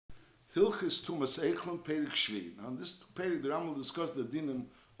Hilchis Tumas Eichlon Perik Shvi. Now in this Perik, the Rambam will discuss the dinim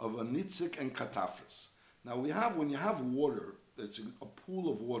of a nitzik and katafris. Now when you have water, that's a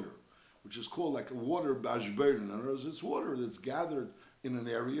pool of water, which is called like a water bashberin. In other words, it's water that's gathered in an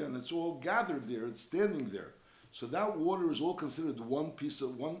area and it's all gathered there, it's standing there. So that water is all considered one piece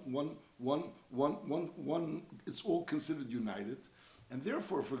of one, it's all considered united. And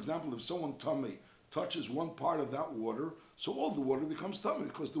therefore, for example, if someone tummy touches one part of that water, so all the water becomes tummy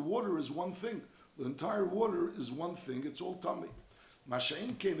because the water is one thing. The entire water is one thing, it's all tummy.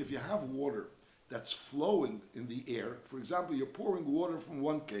 Masha'in kain, if you have water that's flowing in the air, for example, you're pouring water from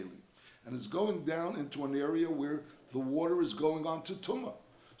one keli, and it's going down into an area where the water is going on to tumah.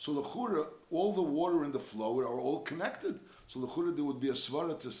 So l'chura, all the water in the flow are all connected. So l'chura, there would be a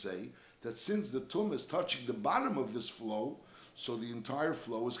svara to say that since the tumah is touching the bottom of this flow, so the entire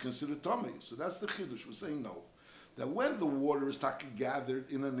flow is considered tummy. So that's the chidush. We're saying no. That when the water is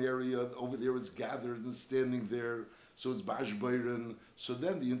gathered in an area, over there it's gathered and standing there, so it's bashbeiren, so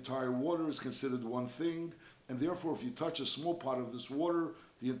then the entire water is considered one thing, and therefore if you touch a small part of this water,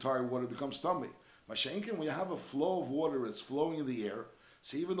 the entire water becomes tummy. Mashenkin, when you have a flow of water that's flowing in the air,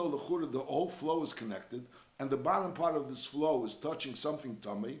 so even though the whole flow is connected, and the bottom part of this flow is touching something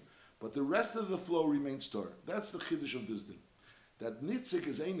tummy, but the rest of the flow remains tor. That's the chiddush of this din. That nitzik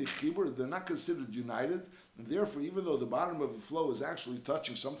is ein chibur, they're not considered united, and therefore even though the bottom of the flow is actually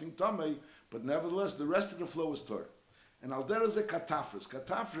touching something tummy, but nevertheless the rest of the flow is tor. And al der is a katafris.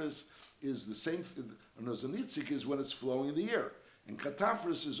 Katafris is the same thing, and as a nitzik is when it's flowing in the air. And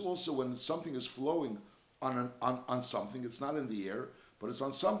katafris is also when something is flowing on something, it's not in the air, but it's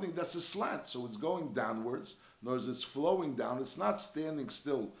on something that's a slant, so it's going downwards. In other words, it's flowing down. It's not standing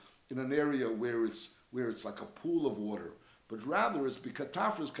still in an area where it's like a pool of water, but rather it's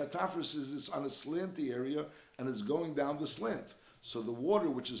katafris. Katafris is it's on a slanty area and it's going down the slant. So the water,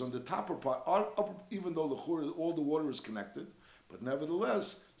 which is on the top part, even though all the water is connected, but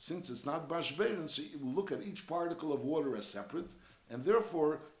nevertheless, since it's not bashberin, so you look at each particle of water as separate, and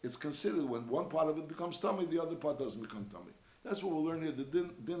therefore it's considered when one part of it becomes tummy, the other part doesn't become tummy. That's what we'll learn here, the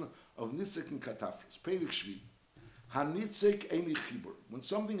din of nitzik and katafris. Perik Shvi. Ha-nitzik eini chibur. When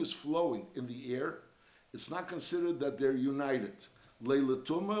something is flowing in the air, it's not considered that they're united. Leila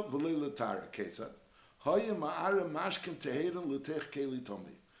tuma v'leila tara. Ketzad. Haya ma'ara mashkin teheren l'tech keli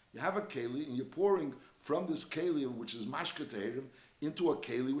tomi. You have a keli and you're pouring from this keli, which is mashka teheren, into a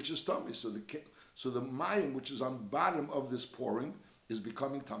keli which is tummy. So the mayim, which is on the bottom of this pouring, is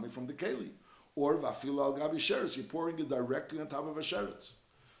becoming tummy from the keli. Or vafil al gabi sheretz, you're pouring it directly on top of a sheretz.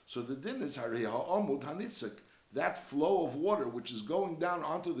 So the din is harei ha'amud hanitzik, that flow of water which is going down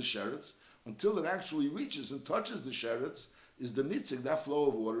onto the sheretz until it actually reaches and touches the sheretz is the nitzik. That flow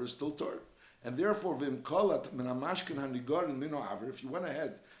of water is still tor, and therefore v'imkalat min hamashkin hanigarin mino aver. If you went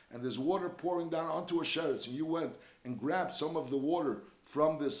ahead and there's water pouring down onto a sheretz, and you went and grabbed some of the water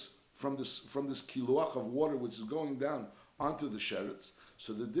from this kiluach of water which is going down onto the sheretz,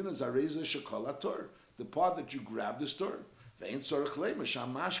 so the din is areza shekala tor. The part that you grabbed is tor. The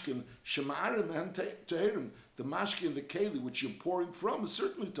mashkin in the keli which you're pouring from is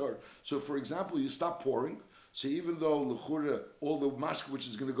certainly tor. So for example, you stop pouring, so even though l'chura, all the mashkin which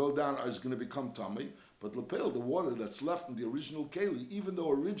is going to go down is going to become tummy, but lepel, the water that's left in the original keli, even though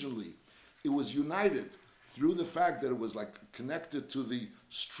originally it was united through the fact that it was like connected to the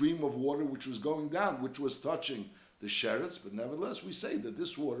stream of water which was going down, which was touching the sheretz, but nevertheless we say that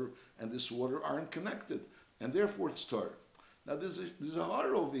this water and this water aren't connected, and therefore it's tor. Now there's a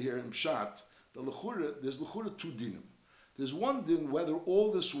horror over here in Pshat. There's l'chura two dinim. There's one din whether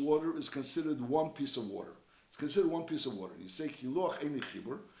all this water is considered one piece of water. It's considered one piece of water. You say kiluach eini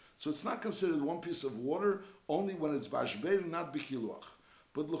chibur, so it's not considered one piece of water only when it's bashbeir, not bichiluach.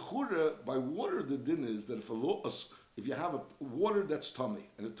 But l'chura, by water, the din is that if you have a water that's tummy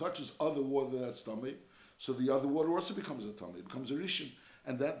and it touches other water that's tummy, so the other water also becomes a tummy. It becomes a rishon,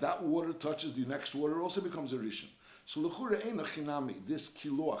 and that water touches the next water, also becomes a rishon. So l'chura eina chinami, this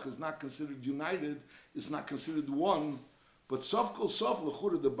kiluach is not considered united, it's not considered one, but sof kol sof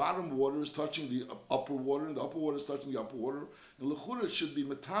l'chura, the bottom water is touching the upper water, and the upper water is touching the upper water, and l'chura should be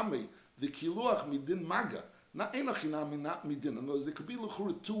metame, the kiluach midin maga, not eina chinami, not midin. In other words, there could be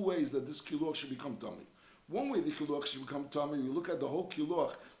l'chura two ways that this kiluach should become tummy. One way the kiluach should become tummy, we look at the whole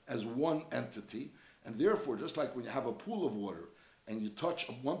kiluach as one entity, and therefore, just like when you have a pool of water, and you touch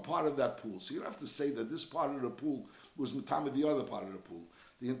one part of that pool. So you don't have to say that this part of the pool was matami the other part of the pool.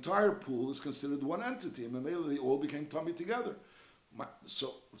 The entire pool is considered one entity, and immediately they all became tummy together.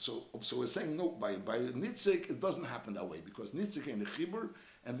 So we're saying no, by nitzik it doesn't happen that way, because nitzik ain't a chibur,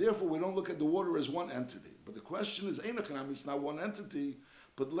 and therefore we don't look at the water as one entity. But the question is, it's not one entity,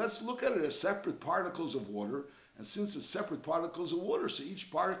 But let's look at it as separate particles of water. And since it's separate particles of water, so each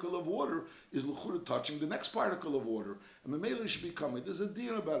particle of water is l'chura touching the next particle of water. And Mamela should be coming. There's a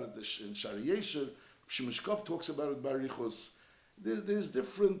deal about it. In Shari Yesher, Shemeshkop talks about it by Richos. There's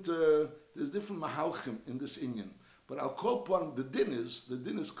different mahalchim in this inyan. But I'll call upon the din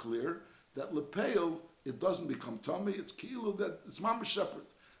is clear that lepeil, it doesn't become tummy. It's kilo that it's mamash separate.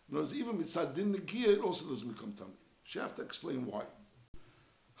 In other words, even mitzad din negia, it also doesn't become tummy. She have to explain why.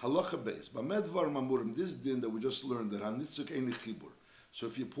 Halacha beis. Bamedvar mamurim. This din that we just learned that hanitzuk ein chibur. So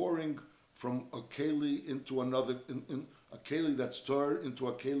if you're pouring from a keli into another, in a keli that's tor into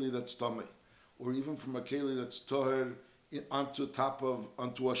a keli that's tummy, or even from a keli that's tor onto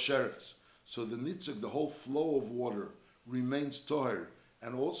a sheretz. So the nitzuk, the whole flow of water remains tor,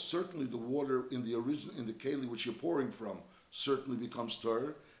 and also certainly the water in the keli which you're pouring from certainly becomes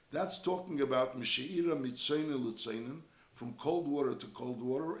tor. That's talking about misheira mitzainin l'tzainin, from cold water to cold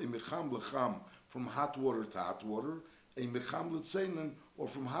water, a mecham lecham, from hot water to hot water, a mecham l'tzainin, or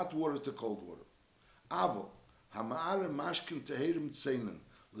from hot water to cold water. Aval, hama'are mashkin teherim tzainin,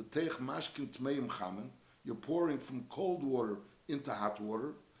 l'teich mashkin tmeim chamen, you're pouring from cold water into hot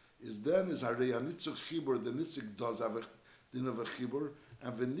water, is harei hanitzuk chibur, the nitzuk does have a din of a chibur,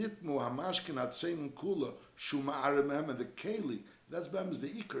 and v'nitmu hamashkin atzeinin kula, shuma'are mehem, and the keli, that's behem is the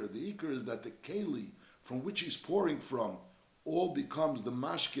ikar. The ikar is that the keli from which he's pouring from all becomes, the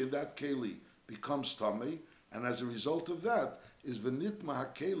mashke in that keli becomes tummy, and as a result of that is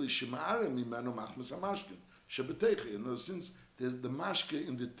v'nitma hakeli shema'are mimenu machmas hamashkin shebetechi. And since the mashke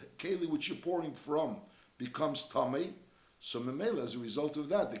in the keli which you're pouring from becomes tummy, so memela, as a result of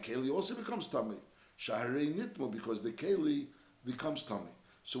that, the keli also becomes tummy. Shaharei nitmo, because the keli becomes tummy.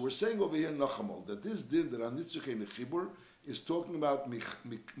 So we're saying over here Nachamol that this din that anitzuk ein chibur is talking about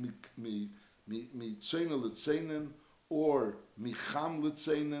mitzaina l'tzainen, or micham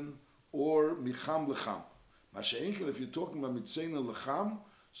l'tzainen, or micham l'cham. Masha'enkin, if you're talking about mitzaina l'cham,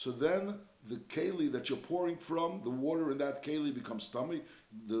 so then the keli that you're pouring from, the water in that keli becomes tummy,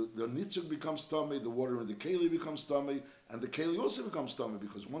 the nitzuk becomes tummy, the water in the keli becomes tummy, and the keli also becomes tummy,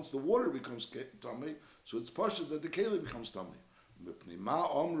 because once the water becomes tummy, so it's partial that the keli becomes tummy.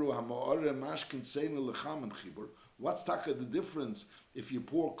 What's the difference if you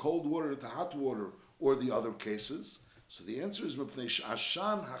pour cold water into hot water or the other cases? So the answer is there's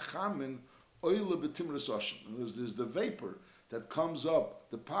the vapor that comes up,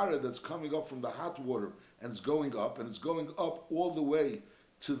 the para that's coming up from the hot water, and it's going up all the way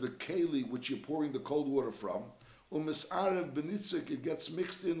to the keli which you're pouring the cold water from. It gets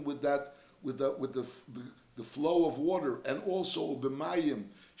mixed in with that, with the flow of water, and also b'mayim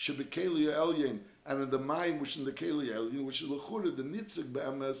shebekeli elyin, and in the mayim which in the keli elyin, which is l'chura, the nitzik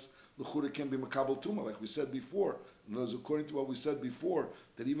be'emes l'chura can be makabel tuma, like we said before. And as according to what we said before,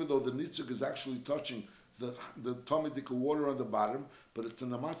 that even though the nitzik is actually touching the tamidika water on the bottom, but it's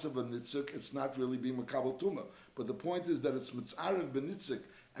in the matzav of nitzik, it's not really being makabel tuma. But the point is that it's mitzarev b'nitzik,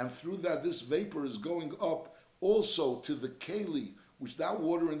 and through that this vapor is going up also to the keli, which that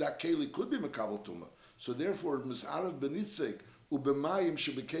water in that keli could be makabel tuma. So therefore, mis'arav b'nitzik u'b'mayim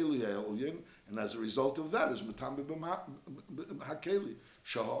shebekeli ha'elyin, and as a result of that is matam hakeli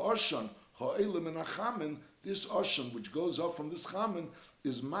shaha'oshan ha'elim and hachamin. This oshan which goes up from this chamin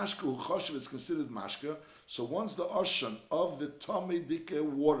is mashka who choshev is considered mashka. So once the oshan of the tamei dike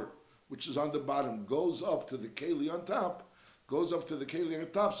water, which is on the bottom, goes up to the keli on top, so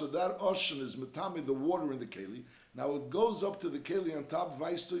that oshan is matami the water in the keli. Now it goes up to the keli on top,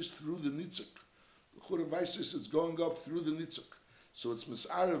 vaistos through the nitzuk. It's going up through the nitzuk, so it's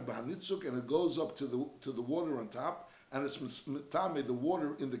misarev b'hanitzuk, and it goes up to the water on top, and it's mitame the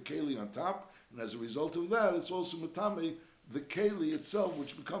water in the keli on top, and as a result of that, it's also mitame the keli itself,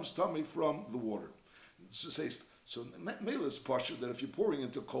 which becomes tummy from the water. So mele is pasha that if you're pouring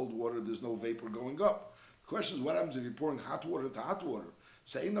into cold water, there's no vapor going up. The question is, what happens if you're pouring hot water into hot water?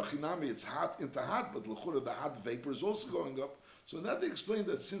 Say chinami, it's hot into hot, but l'chura the hot vapor is also going up. So now they explain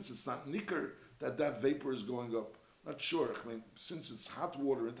that since it's not nikar, that vapor is going up. Not sure. I mean, since it's hot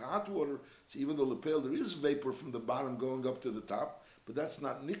water into hot water, so even though lepel there is vapor from the bottom going up to the top, but that's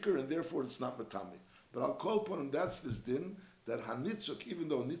not nikar, and therefore it's not matami. But I'll call upon him. That's this din that hanitzuk, even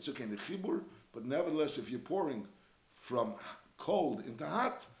though nitzuk ain't a chibur, but nevertheless, if you're pouring from cold into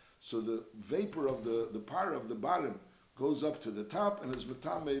hot, so the vapor of the par of the bottom goes up to the top, and is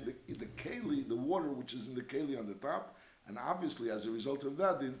matame the keli, the water which is in the keli on the top. And obviously, as a result of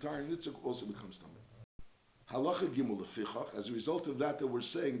that, the entire nitzuk also becomes tamei. Halacha gimel lefichach. As a result of that we're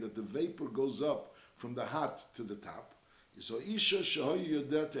saying that the vapor goes up from the hot to the top. So isha shehoyu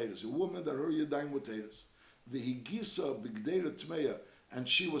yodet teres, a woman that her yadayim with teres. V'higisa b'gdeira tmeya, and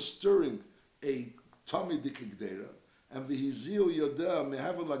she was stirring a tummy dikigdera, and the hizil yodeh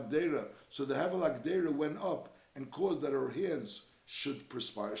mehavel agdera, so the havel agdera went up and caused that her hands should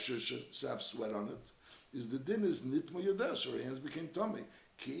perspire, should have sweat on it. Is the din is nitma yodeh, so her hands became tummy.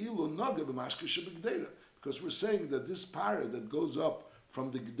 Ki'ilu naga b'mashke shebigdera, because we're saying that this para that goes up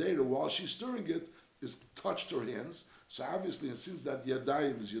from the gdera while she's stirring it is touched her hands. So obviously, and since that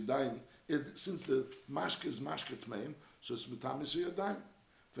yadayim is yadayim, since the mashke is mashke tmeim, so it's mitamis yadayim.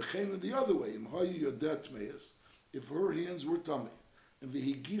 V'chein the other way, im hayu yodeh tmeis, if her hands were tummy, and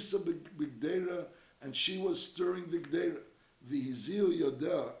v'higisa b'gdera, and she was stirring the gdera, v'hizil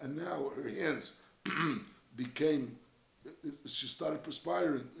yodeh, and now her hands became, she started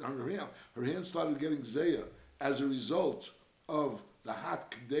perspiring on her hand. Her hands started getting zeya as a result of the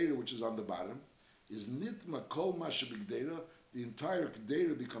hot gdera which is on the bottom. Is nitma kol masha b'gdera, the entire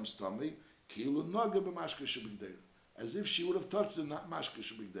gdera becomes tummy, kilu naga b'mashke shebigdera, as if she would have touched the not mashke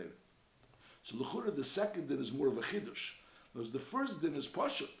shebigdera. So l'chura, the second din is more of a chidush. Whereas the first din is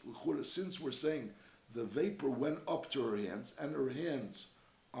pashut. L'chura, since we're saying the vapor went up to her hands, and her hands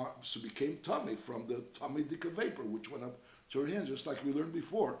so became tummy from the tummy dika vapor, which went up to her hands, just like we learned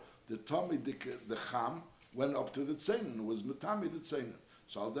before. The tummy dika, the cham, went up to the tzeinin. It was metami the tzeinin.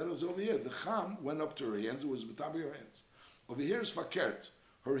 So that was over here. The cham went up to her hands. It was metami her hands. Over here is fakert.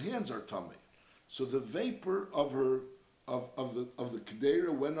 Her hands are tummy. So the vapor of her of the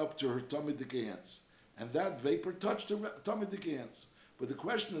kedera went up to her tummy dika hands, and that vapor touched her tummy dika hands. But the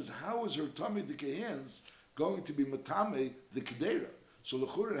question is, how is her tummy dika hands going to be metame the kedera? So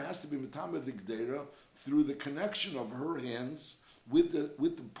l'chura, it has to be metame the kedera through the connection of her hands with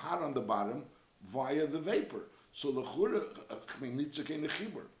the pot on the bottom via the vapor. So l'chura,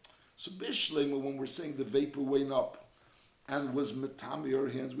 so bishlema, when we're saying the vapor went up and was metame her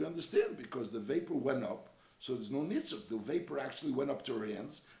hands, we understand, because the vapor went up, so there's no nitzuk. The vapor actually went up to her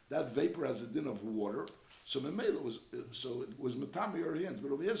hands. That vapor has a din of water, so memela was metame her hands.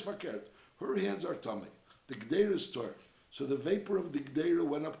 But over here is fakert. Her hands are tummy. The gdeira is tor. So the vapor of the gdeira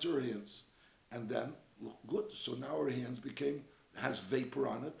went up to her hands, and then good. So now her hands has vapor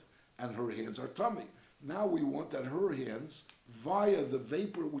on it, and her hands are tummy. Now we want that her hands, via the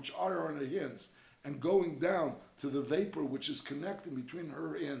vapor which are on her hands, and going down to the vapor which is connecting between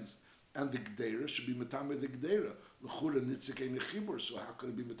her hands and the gdeira, should be metame the gdeira. L'chura nitzik ein chibur. So how could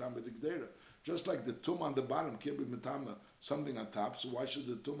it be metame the gdeira? Just like the tum on the bottom can't be metame something on top, so why should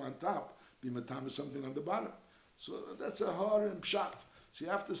the tum on top be metame something on the bottom? So that's a hard and pshat. So you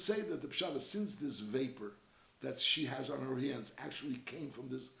have to say that the pshat is, since this vapor that she has on her hands actually came from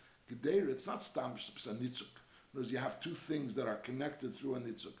this gdeira, it's not stam nitzuk. Because you have two things that are connected through a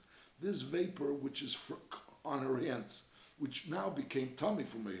nitzuk. This vapor, which is on her hands, which now became tummy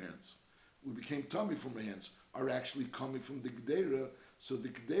from her hands, are actually coming from the gdeira. So the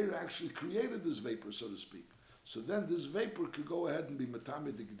gdeira actually created this vapor, so to speak. So then this vapor could go ahead and be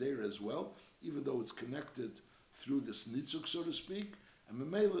metame the gdeira as well, even though it's connected through this nitzuk, so to speak. And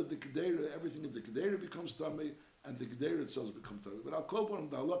memela, the gdeira, everything in the gdeira becomes tummy, and the gdeira itself becomes tummy. But I'll call upon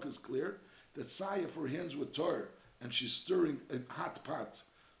the halakha is clear that Saya, if her hands were tar and she's stirring a hot pot,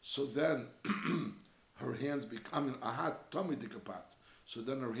 so then her hands become a hot tummy dika pot. So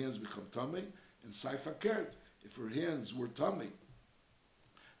then her hands become tummy. And Saifa kert, if her hands were tummy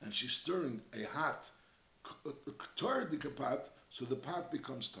and she's stirring a hot tar dika pot, so the pot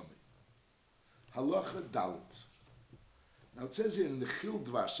becomes tummy. Halacha dalit. Now it says here in nechil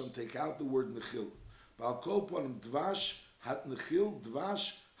dvash, some take out the word nechil. But I'll call upon dvash, hat nechil,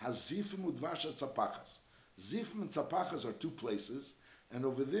 dvash, hazifim udvash atzapachas. Zifim and tzapachas are two places, and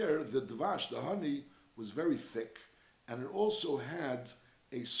over there the dvash, the honey, was very thick, and it also had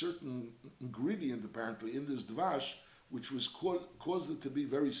a certain ingredient apparently in this dvash, which was caused it to be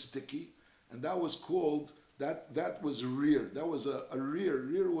very sticky, and that was called, that was rear. That was a rear.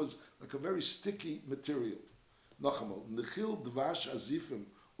 Rear was like a very sticky material. Nochamal, nechil dvash azifim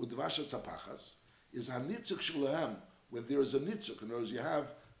udvash atzapachas is hanitzuk shulahem, when there is a nitzuk. In other words, you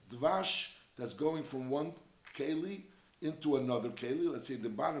have dvash that's going from one keli into another keli. Let's say the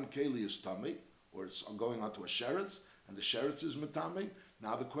bottom keli is tummy, or it's going onto a sheretz, and the sheretz is metame.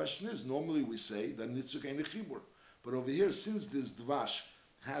 Now the question is, normally we say that nitzuk ein chibur, but over here, since this dvash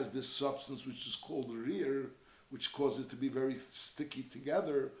has this substance which is called rear, which causes it to be very sticky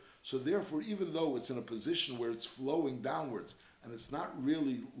together, so therefore, even though it's in a position where it's flowing downwards and it's not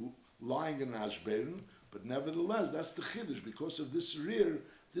really lying in an ashberin, but nevertheless, that's the chiddush. Because of this rear,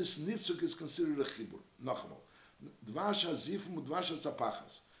 this nitzuk is considered a chibur. Nachmal. Dvash hazifim udvash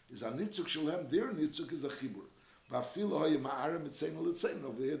hatzapachas. Is a nitzuk shalem, their nitzuk is a chibur. Va'afilo hoye ma'arim mitzeina l'tzeina.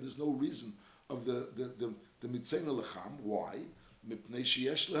 Over here, there's no reason of the mitzeina l'cham. Why? Mipnei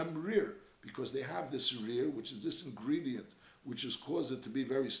sheyesh lehem rear, because they have this rear, which is this ingredient, which has caused it to be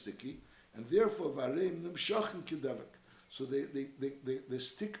very sticky, and therefore vareim nimshachin kedavik. So they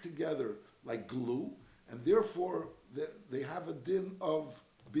stick together like glue, and therefore they have a din of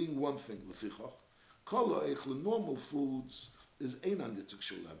being one thing. Lefichach, kol ha'echel, normal foods is einan nitzik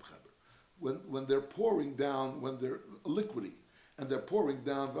shel lehem chaber. When they're pouring down, when they're liquidy, and they're pouring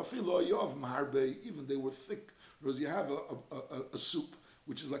down, vafilo yov maharbe, even they were thick. Whereas you have a soup,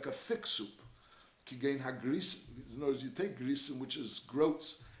 which is like a thick soup. Kigain hagris, in other words, you take grisim, which is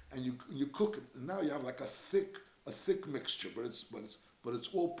groats, and you cook it, and now you have like a thick mixture, but it's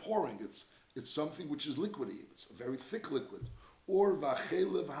all pouring. It's something which is liquidy. It's a very thick liquid. Or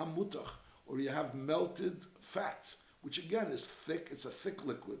vachelev hamutach, or you have melted fat, which again is thick. It's a thick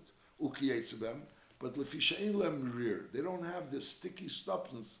liquid. Ukiyetzdem, but lefishain lem rear. They don't have this sticky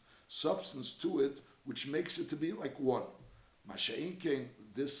substance to it, which makes it to be like one. Masha'in came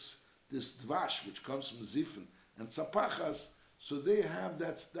this dvash, which comes from zifin and tzapachas, so they have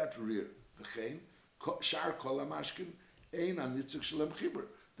that rear. V'chein shar kol hamashkin ein anitzuk shalem chibur.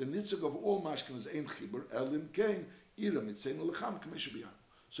 The nitzuk of all mashkin is ein chibur elim kein ira mitzein lecham k'meshabiyan.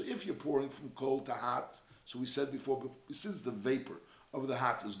 So if you're pouring from cold to hot, so we said before, since the vapor of the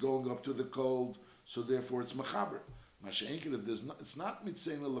hot is going up to the cold, so therefore it's mechaber. Masha'inkin, if it's not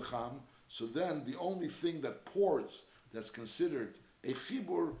mitzein lecham, so then the only thing that pours that's considered a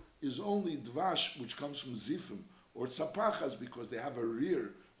chibur is only dvash, which comes from zifim or tzapachas, because they have a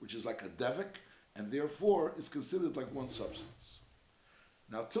rear, which is like a devik, and therefore is considered like one substance.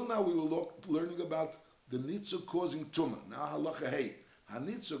 Now, till now we were learning about the nitzuk causing tumah. Now halacha hey,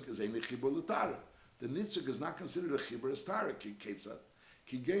 hanitzuk is a chibur l'tara. The nitzuk is not considered a chibur as tara. Ki ketzad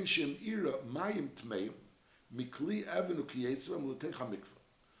ki gein shem ira mayim tmeim mikli even ukiyetzvam l'techa mikvah.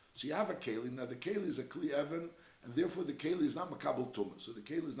 So you have a keli. Now the keli is a kli even, and therefore the keli is not makabel tumah. So the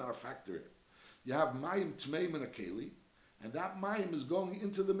keli is not a factor here. You have mayim tmeim in a keli, and that mayim is going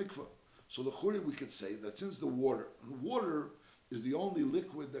into the mikvah. So l'churi we could say that since the water is the only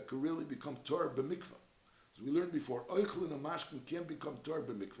liquid that could really become tor b'mikvah. As we learned before, oichlin and mashkin can't become tor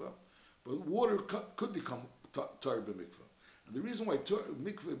b'mikvah, but water could become tor b'mikvah. And the reason why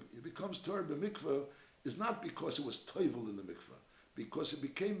mikvah becomes tor b'mikvah is not because it was toivel in the mikvah, because it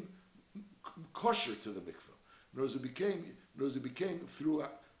became kosher to the mikvah. In other words, it became through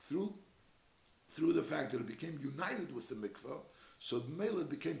the fact that it became united with the mikvah, so the mela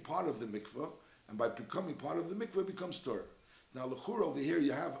became part of the mikvah, and by becoming part of the mikvah, it becomes Torah. Now, l'chur over here,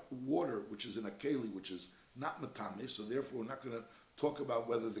 you have water, which is in a keli, which is not matame, so therefore we're not going to talk about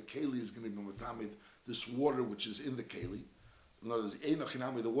whether the keli is going to be matame, this water which is in the keli. In other words,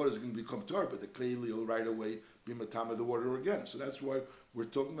 the water is going to become Torah, but the keli will right away be matame the water again. So that's why we're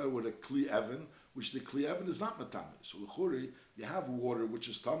talking about with a kli evan, which the kli evan is not matame. So l'churi, you have water which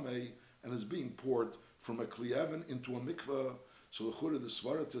is tamei and is being poured from a kli evan into a mikvah. So l'churi, the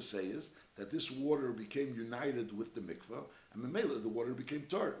svara to say is that this water became united with the mikvah, and memela the water became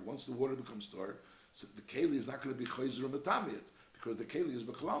tar. Once the water becomes tar, so the keli is not going to be chayzer matamiyat, because the keli is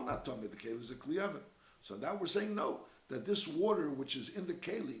b'chalal not tamei. The keli is a kli evan. So now we're saying no, that this water which is in the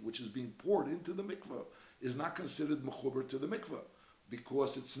keli, which is being poured into the mikvah, is not considered mechuber to the mikvah,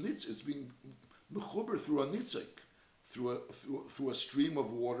 because it's being mechuber through a nitzik, through a stream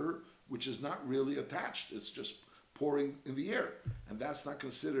of water which is not really attached. It's just pouring in the air, and that's not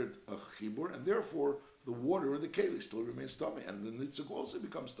considered a chibur, and therefore the water in the keli still remains tummy, and the nitzik also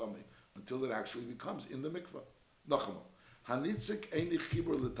becomes tummy until it actually becomes in the mikvah. Nachama, hanitzik eini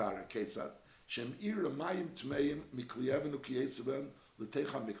chibur l'tara ketzad shem ira mayim tmeim mikliyevenu kiyetzeben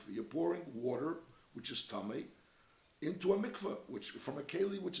l'techa mikvah. You're pouring water, which is tummy, into a mikvah, which from a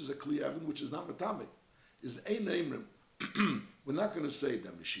keli, which is a kliyevin, which is not matame, is ein neimrim. We're not going to say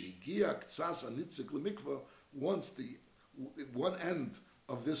them. Shehigia ktsas hanitzik l'mikvah. Once the one end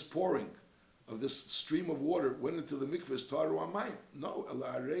of this pouring, of this stream of water, went into the mikvah, is taru amayim. No,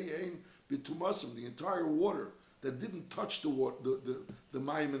 elarein bitumasim. The entire water that didn't touch the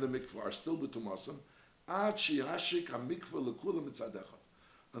mayim in the mikvah are still bitumasim. Ad shiashik hamikvah lekulam mitzadecha.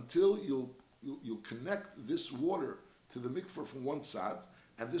 Until you'll connect this water to the mikvah from one side,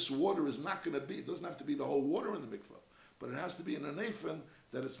 and this water is not going to be. It doesn't have to be the whole water in the mikvah, but it has to be in a neifen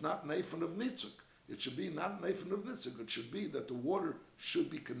that it's not neifen of nitzuk. It should be not neifen of nitzuk. It should be that the water should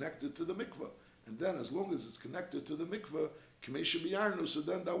be connected to the mikvah. And then as long as it's connected to the mikvah, k'mei shebiyarnu, so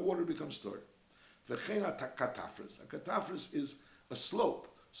then that water becomes stored. V'chein katafris. A katafris is a slope,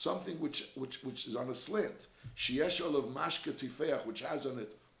 something which is on a slant. Sheyesh olav mashke tifeach, which has on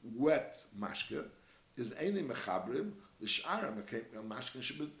it wet mashke, is eini mechabrim, l'sh'ara mashke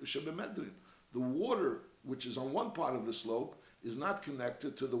shebemedrin. The water which is on one part of the slope is not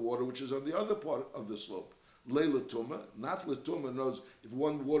connected to the water which is on the other part of the slope. Leilatuma, not latuma, knows if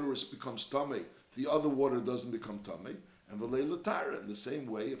one water becomes tummy, the other water doesn't become tummy. And v'leilatara, in the same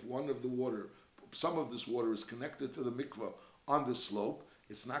way, if one of the water, some of this water is connected to the mikveh on the slope,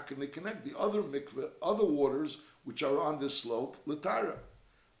 it's not going to connect the other mikveh, other waters which are on this slope, latara.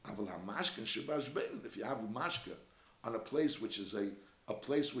 If you have a mashka on a place which is a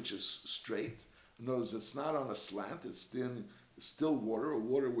place which is straight, knows it's not on a slant, it's still water, or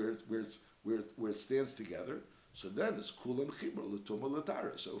water where it stands together. So then it's kul and chibur l'tuma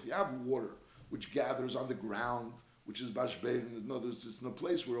l'tara. So if you have water which gathers on the ground, which is bashbein, no, it's in a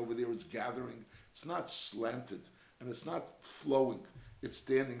place where over there it's gathering. It's not slanted and it's not flowing. It's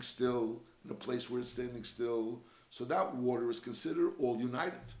standing still in a place where it's standing still. So that water is considered all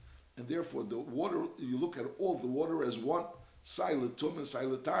united, and therefore the water, you look at all the water as one. Sailatum and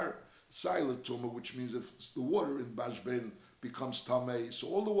sailatar. Sailatuma, which means if the water in bashbein becomes tamei, so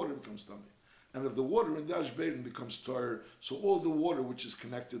all the water becomes tamei. And if the water in Dash Bein becomes tar, so all the water which is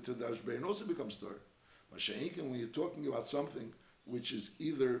connected to Dash Bein also becomes tar. Masha'inkin, when you're talking about something which is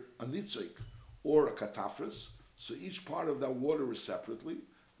either a nitzik or a katafris, so each part of that water is separately,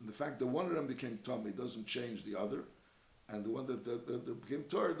 and the fact that one of them became tummy doesn't change the other, and the one that became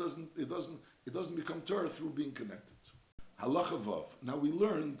tar it doesn't become tar through being connected. Halacha vav. Now we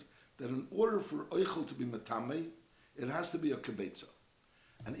learned that in order for oichel to be metame, it has to be a kibetza.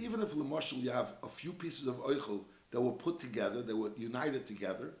 And even if l'mashal you have a few pieces of oichel that were put together, they were united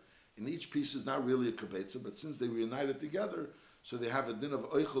together, and each piece is not really a kibetza, but since they were united together, so they have a din of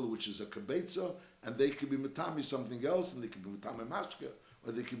oichel which is a kibetza, and they could be metame something else, and they could be metame mashke,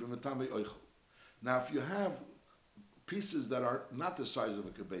 or they could be metame oichel. Now, if you have pieces that are not the size of a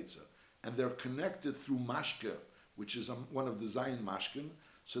kibetza, and they're connected through mashke, which is one of the zayin mashkin,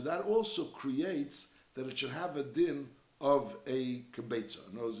 so that also creates that it should have a din of a kibetza.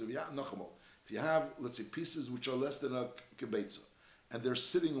 In other words, if you have, let's say, pieces which are less than a kibetza, and they're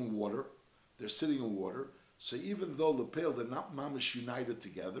sitting in water, so even though lepel, they're not mamish united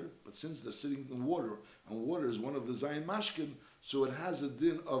together, but since they're sitting in water, and water is one of the zayin mashkin, so it has a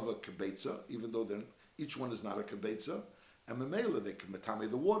din of a kibetza, even though each one is not a kibetza, and memela, they can metame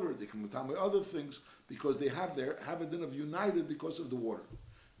the water, they can metame other things, because they have a din of united because of the water.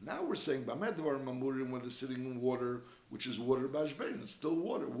 Now we're saying b'medvar mamurim when they're sitting in water, which is water bashbein, it's still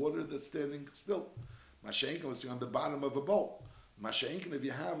water that's standing still. Masha'inkin, let's say on the bottom of a bowl. Masha'inkin, if you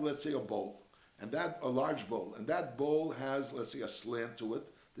have, let's say, a bowl, and a large bowl, and that bowl has, let's say, a slant to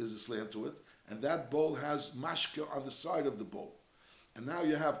it. There's a slant to it, and that bowl has mashka on the side of the bowl. And now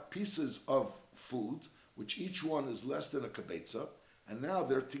you have pieces of food, which each one is less than a kibetza, and now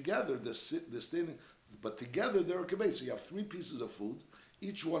they're together. They're standing, but together they're a kibetza. You have three pieces of food.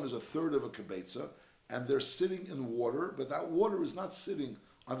 Each one is a third of a kibetza, and they're sitting in water, but that water is not sitting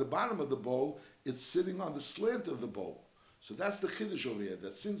on the bottom of the bowl, it's sitting on the slant of the bowl. So that's the chiddush over here,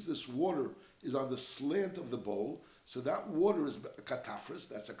 that since this water is on the slant of the bowl, so that water is a katafris,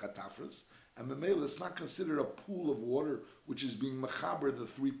 that's a katafris, and memela, it's not considered a pool of water which is being mechaber the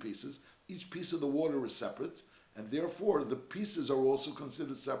three pieces. Each piece of the water is separate, and therefore the pieces are also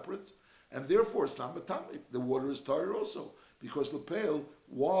considered separate, and therefore it's not matame. The water is tired also. Because lepel,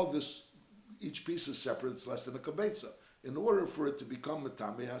 while each piece is separate, it's less than a kibetza. In order for it to become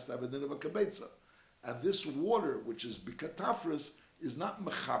metame, it has to have a din of a kibetza. And this water, which is bikatafris, is not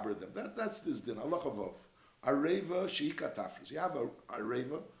mechaber them. That's this din. Allah chavav. Areva shehi katafris. You have a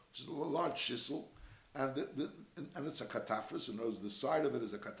areva, which is a large shissel, and it's a katafris. In other words, the side of it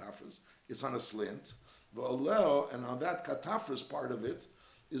is a katafris. It's on a slant. V'oleo, and on that katafris part of it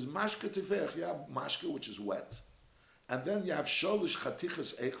is mashke tifech. You have mashke, which is wet. And then you have sholish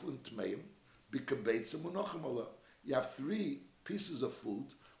chatichas eichlin tmeim, bikabetza munochem ala. You have three pieces of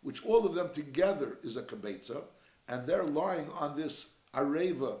food, which all of them together is a kabetza, and they're lying on this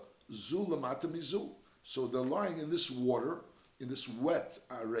areva zulamata mizu. So they're lying in this water, in this wet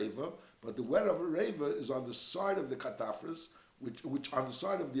areva, but the wet of areva is on the side of the katafris, which on the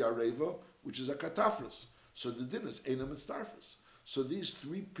side of the areva, which is a katafris. So the din is enam mitzdarfis. So these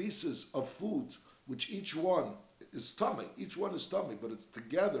three pieces of food, which each one is tummy. Each one is tummy, but it's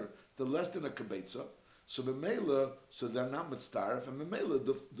together. They're less than a kibetza. So memela, so they're not mitzdaref, and memela,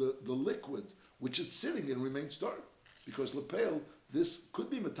 the liquid which it's sitting in remains dark, because lepel, this could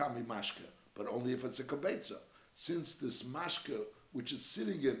be metami mashke, but only if it's a kibetza. Since this mashke which it's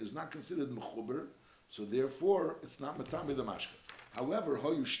sitting in is not considered mechuber, so therefore it's not metami the mashke. However,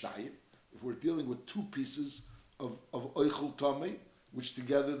 hoyu shtayim, if we're dealing with two pieces of oichel tummy, which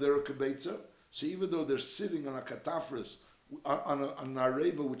together they're a kibetza. So even though they're sitting on a katafris, on an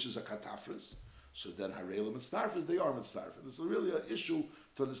areva which is a katafris, So then Harela Mitzdarf they are Mitzdarf. And it's really an issue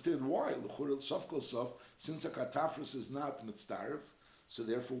to understand why. Since a Katafris is not Mitzdarf, so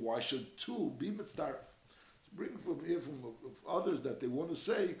therefore why should two be Mitzdarf? Bring from here from others that they want to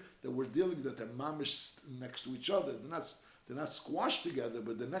say that we're dealing that they're mamish next to each other. They're not squashed together,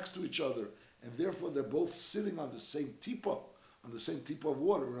 but they're next to each other, and therefore they're both sitting on the same tipa, of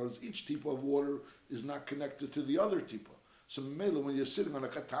water. Whereas each tipa of water is not connected to the other tipa. So Mela, when you're sitting on a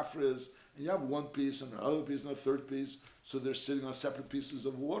katafres and you have one piece and another piece and a third piece, so they're sitting on separate pieces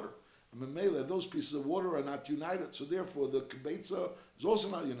of water. And Mela, those pieces of water are not united, so therefore the kibetza is also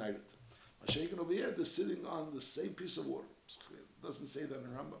not united. Mashiach over here, they're sitting on the same piece of water. It doesn't say that in the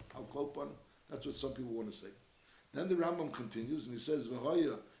Rambam. Al Kolpan, that's what some people want to say. Then the Rambam continues and he says,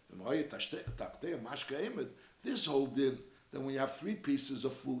 this whole din, that when you have three pieces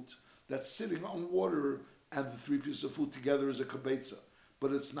of food that's sitting on water and the three pieces of food together is a kabetza,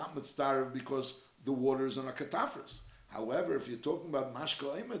 but it's not mitzdarev because the water is on a katafris. However, if you're talking about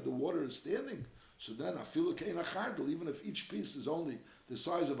mashka emet, the water is standing. So then, afilu kein a chardal, even if each piece is only the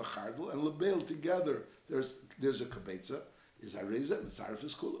size of a chardal, and lebeil together, there's a kabetza, is hareza, mitzaref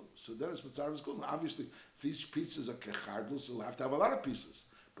is kulam. So then it's mitzaref is kulam. Obviously, if each piece is a kechardal, so you'll have to have a lot of pieces.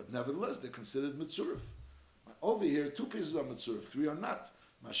 But nevertheless, they're considered mitzuref. Over here, two pieces are mitzuref, three are not.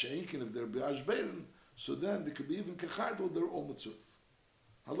 Masha'inkin, if they're be'ashberin, so then they could be even kechardal, they're all mitzuref.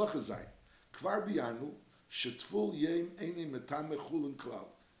 Halacha zayin. Kvar biyanu, shetful yem eini metame chulin klal.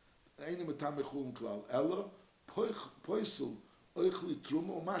 Eini metame chulin klal. Ella, poisel, oichli truma,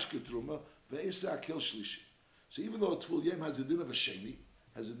 or mashke truma, ve'esa akel shlishi. So even though a tful yem has a din of a sheni,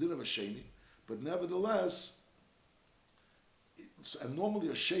 but nevertheless, and normally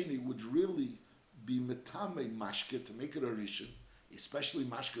a sheni would really be metame mashke to make it a rishon, especially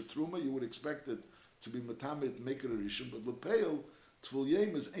mashke truma, you would expect it to be metame to make it a rishon, but lepeil, tful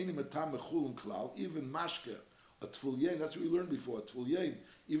yem is any metame chulun klal, even mashke, a tful yem, that's what we learned before, a tful yem,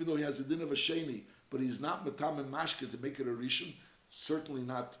 even though he has a din of a sheni, but he's not metame mashke to make it a rishon, certainly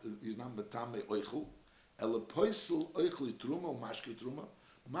not, he's not metame oichel, elapoisel oichli truma, or mashke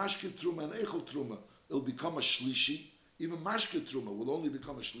truma and eichel truma, it'll become a shlishi, even mashke truma will only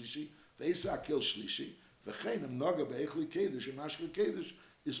become a shlishi, ve'esa akel shlishi, ve'chein naga be'echli kedesh, and mashke kedesh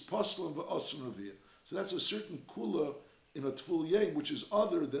is posel and ve'osun revir. So that's a certain kula in a tful yem, which is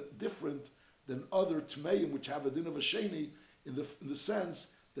different than other tmeim, which have a din of a sheni, in the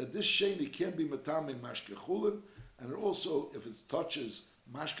sense that this sheni can be matame mashke chulin, and it also, if it touches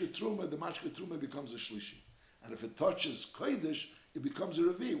mashke truma, the mashke truma becomes a shlishi, and if it touches kodesh, it becomes a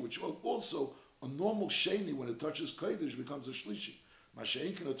revi, which also a normal sheni when it touches kodesh becomes a shlishi.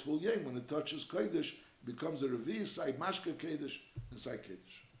 Masha'inkin a tful yem, when it touches kodesh, becomes a revi, side mashke kodesh and side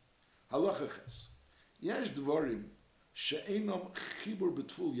kodesh. Halacha ches. Yesh dvarim she'enam chibur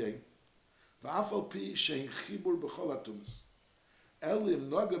betful yem, va'af al pi she'en chibur b'chol hatumas. Elim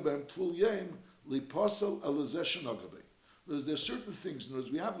naga b'hem tful yem liposel elazeh shenaga b'hem. There's certain things. In other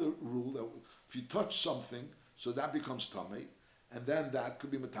words, we have the rule that if you touch something, so that becomes tamei, and then that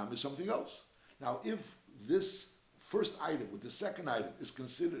could be matame something else. Now, if this first item with the second item is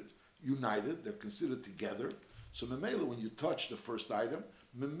considered united, they're considered together, so memela, when you touch the first item,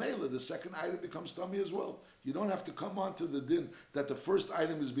 memela, the second item becomes tamei as well. You don't have to come on to the din that the first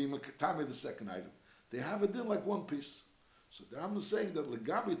item is being tamei the second item. They have a din like one piece. So the Rambam is saying that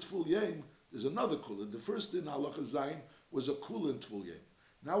legabi tful yem, there's another kula. The first din halacha zayin was a kula in tful yem.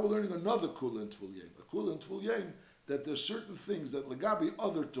 Now we're learning another kula in tful yem. A kula in tful yem, that there's certain things that legabi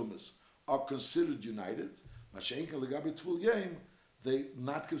other tumas are considered united. Masha'inka legabi tful yem, they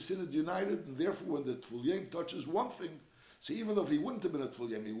not considered united, and therefore when the tful yem touches one thing, so even though if he wouldn't have been a tful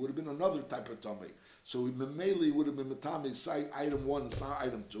yem, he would have been another type of tamei. So memeli would have been matame side item 1 and side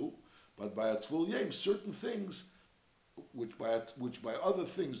item 2, but by a tful yem, certain things, which by other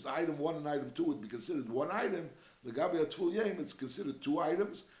things, the item 1 and item 2 would be considered one item. Legabi a tful yem, it's considered two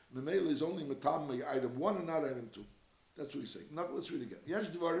items. Memeli is only matame item 1 and not item 2. That's what he's saying. Now let's read again. Yesh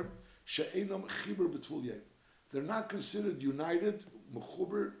dvarim she'enam chibur b'tful yem. They're not considered united,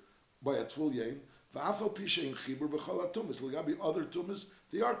 mechuber, by a tful yem. V'af al pi she'en chibur b'chol hatumas. Legabi other tumas,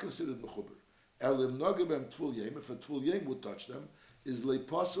 they are considered mechuber. Elim nagabem tful yem, if a tful yem would touch them, is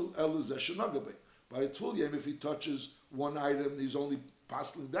leiposel elazeh shenagabe. By a tful yem, if he touches one item, he's only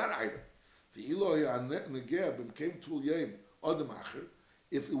passing that item. The Elohi negeh came tful yem adam acher.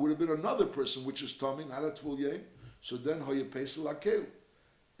 If it would have been another person, which is Tommy, not a tful yem, so then hoye pesel akel.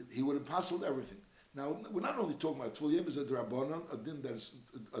 He would have passed everything. Now we're not only talking about tful yem is a drabanan, a din that is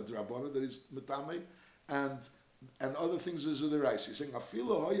a drabanan that is metame, and other things is a derais. He's saying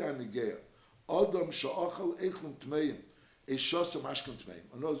afilo hoye negeh adam sha'achal echlum tmeim a shasa mashkin tmeim.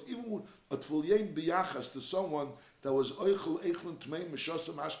 In other words, even a tfulyeim biyachas to someone that was oichel eichlin tmeim,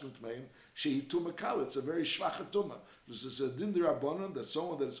 mishasa mashkin tmeim, shehi tuma kal, it's a very shvacha tuma. This is a din derabanan that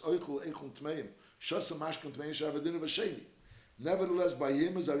someone that is oichel eichlin tmeim, shasa mashkin tmeim, should have a din of a sheni. Nevertheless, by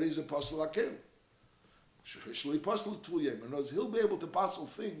him is a reason apostle akel. Shli apostle tfulyeim. In other words, he'll be able to passel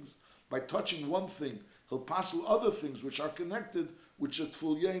things by touching one thing. He'll passel other things which are connected, which a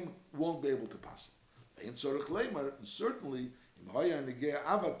tfulyeim won't be able to passel. And certainly, so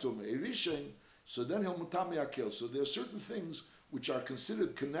then he'll mutami akel. So there are certain things which are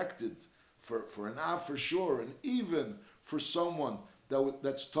considered connected for an av for sure, and even for someone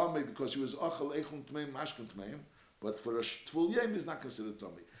that's tummy because he was achal echlum tmeim mashkin tmeim, but for a tfulyeim is not considered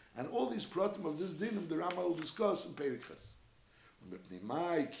tummy. And all these pratim of this dinim the Rama will discuss in Perichas.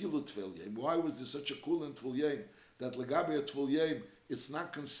 Why was there such a kul in tfulyeim that legabe a tfulyeim it's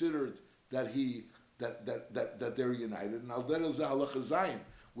not considered that they're united? And al derez halacha zayin,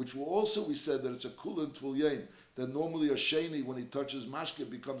 which will also we said that it's a kul in tfulyeim that normally a sheni when he touches mashke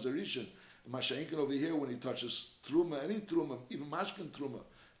becomes a rishon. Masha'inkin over here when he touches truma, any truma, even mashkin truma,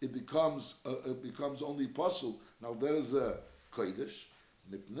 it becomes only pasul. Now there is a kodesh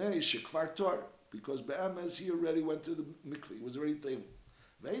nipnei shekvar tor, because be'emes he already went to the mikveh, he was already table.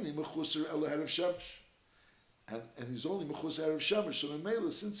 Ve'ini mechuser el herav shemesh, and he's only mechuser herav shemesh. So in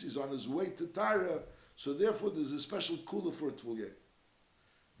Mela, since he's on his way to Tara, so therefore there's a special kula for a tvulye.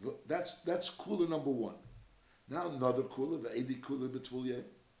 That's kula number one. Now another kula, ve'edi kula betvulye.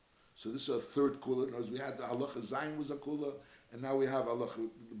 So this is a third kula. In other words, we had the halacha zayin was a kula, and now we have halacha,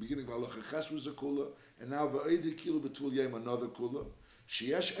 the beginning of halacha ches was a kula, and now ve'edi kula betvulye another kula.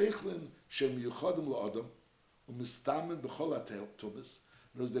 Sheyesh eichlin shem yuchadim la'adam u'mistamen b'chol ha'tumas.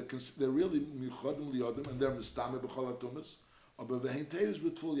 In other words, they're really yuchadim la'adam and they're mistamen b'chol ha'tumas. But v'heinteres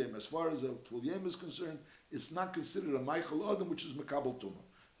b'tfulyem. As far as a tfulyem is concerned, it's not considered a meichel adam, which is mekabel tuma.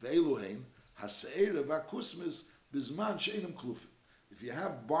 Ve'eluhein haseira v'akusmis bizman she'enim klufim. If you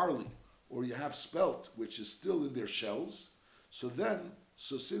have barley or you have spelt, which is still in their shells, so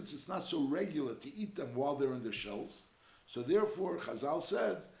since it's not so regular to eat them while they're in their shells, so therefore Chazal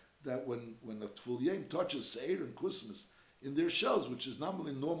said that when a tfulyem touches seir and kusmis in their shells, which is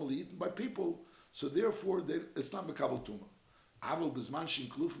normally eaten by people, so therefore it's not mekabel tuma. Aval bizman she'im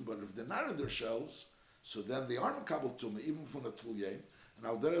klufim, but if they're not in their shells, so then they are mekabel tuma, even from the tfulyem. And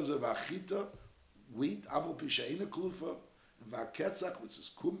al derez of achita, wheat, aval pishaina klufa, and va'ketzach, which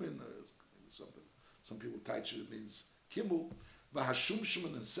is kumin, something. Some people teach it means kimmel.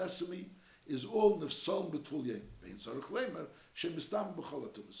 V'hashumshman and sesame is all nefsol b'tfulyem. Ve'in tzarich lemer shemistam b'chol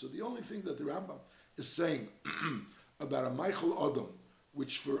ha'tumas. So the only thing that the Rambam is saying about a meichel adam,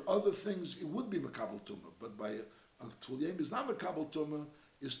 which for other things it would be mekabel tuma, but by a tfulyem is not mekabel tuma,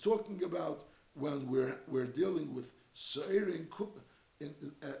 is talking about when we're dealing with seir in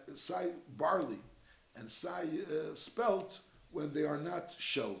sai barley and sai spelt when they are not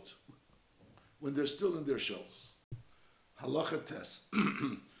shelled, when they're still in their shells. Halacha tes.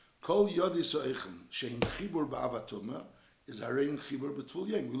 Kol yodi so'echem shein chibur ba'avatuma is harein chibur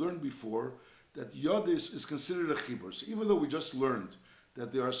b'tfulyem. We learned before that yodis is considered a chibur. So even though we just learned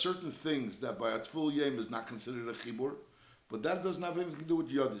that there are certain things that by a tfulyem is not considered a chibur, but that doesn't have anything to do with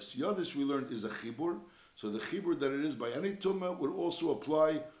yodis. Yodis we learned is a chibur. So the chibur that it is by any tumah would also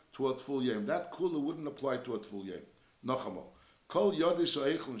apply to a tfulyem. That kula wouldn't apply to a tfulyem. Nachamo. Kol yodis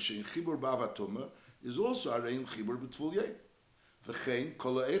so'echem shein chibur ba'avatuma is also harein chibur b'tfulyem. V'chein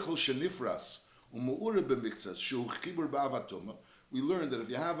kol ha'echel shenifras u'mu'ure b'miktzas shu chibur ba'avatuma. We learned that if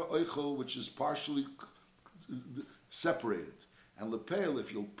you have an oichel which is partially separated, and lepel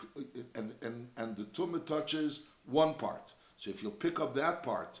if you'll and the tumah touches one part, so if you'll pick up that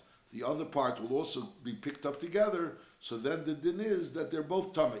part, the other part will also be picked up together. So then the din is that they're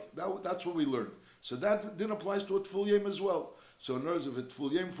both tummy. That's what we learned. So that din applies to a tfulyem as well. So in other words, if a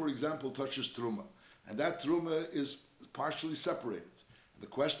tfulyem, for example, touches truma, and that truma is partially separated, the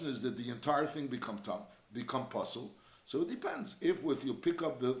question is that the entire thing become puzzle. So it depends. If you pick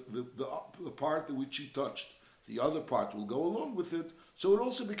up the part which he touched, the other part will go along with it. So it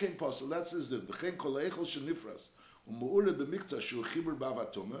also became puzzle. That's his din. V'chein kol ha'echel shenifras u'mu'ure b'miktzas shu chibur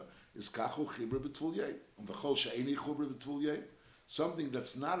ba'avatuma is kachu chibur b'tfulyem. V'chol she'eni chibur b'tfulyem. Something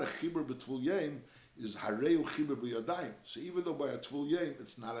that's not a chibur b'tfulyem is hareu chibur b'yadayim. So even though by a tfulyem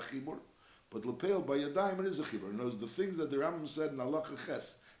it's not a chibur, but lepel by yadayim it is a chibur. In other words, the things that the Rambam said in halacha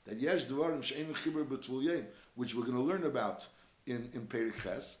ches, that yesh dvarim she'eni chibur b'tfulyem, which we're going to learn about in Perek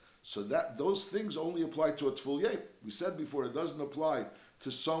Ches, so that those things only apply to a tfulyem. We said before it doesn't apply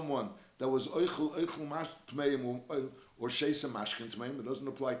to someone that was oichel tmeim or sheisa mashkin tmeim. It doesn't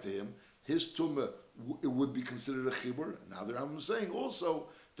apply to him. His tumah it would be considered a chibur. Now the Rambam is saying also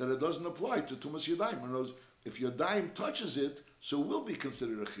that it doesn't apply to tumas yadayim. In other words, if your dime touches it, so it will be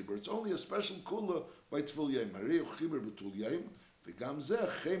considered a chibur. It's only a special kula by tfil yayim. Harei chibur b'tul yayim, v'gam zeh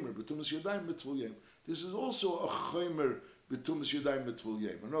chemer b'tumas yadayim b'tfil yayim. This is also a chemer b'tumas yadayim b'tfil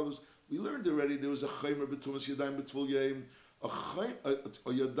yayim. In other words, we learned already there was a chemer b'tumas yadayim b'tfil yayim. A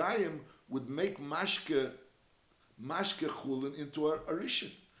yadayim would make mashke chulin into a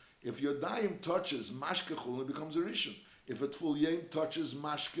rishon. If your daim touches mashke chulin, it becomes a rishon. If a tful yem touches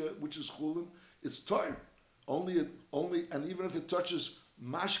mashke, which is chulin, it's tar. Only, and even if it touches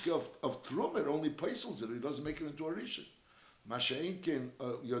mashke of trum, it only paisels it. It doesn't make it into a rishon. Masha'inkin,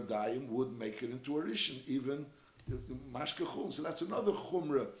 your daim would make it into a rishon, even mashke chulin. So that's another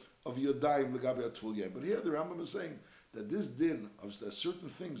chumrah of your daim legabe tful yem. But here the Rambam is saying that this din of that certain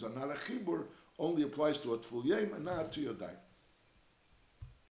things are not a chibur only applies to a tful yem and not to your daim.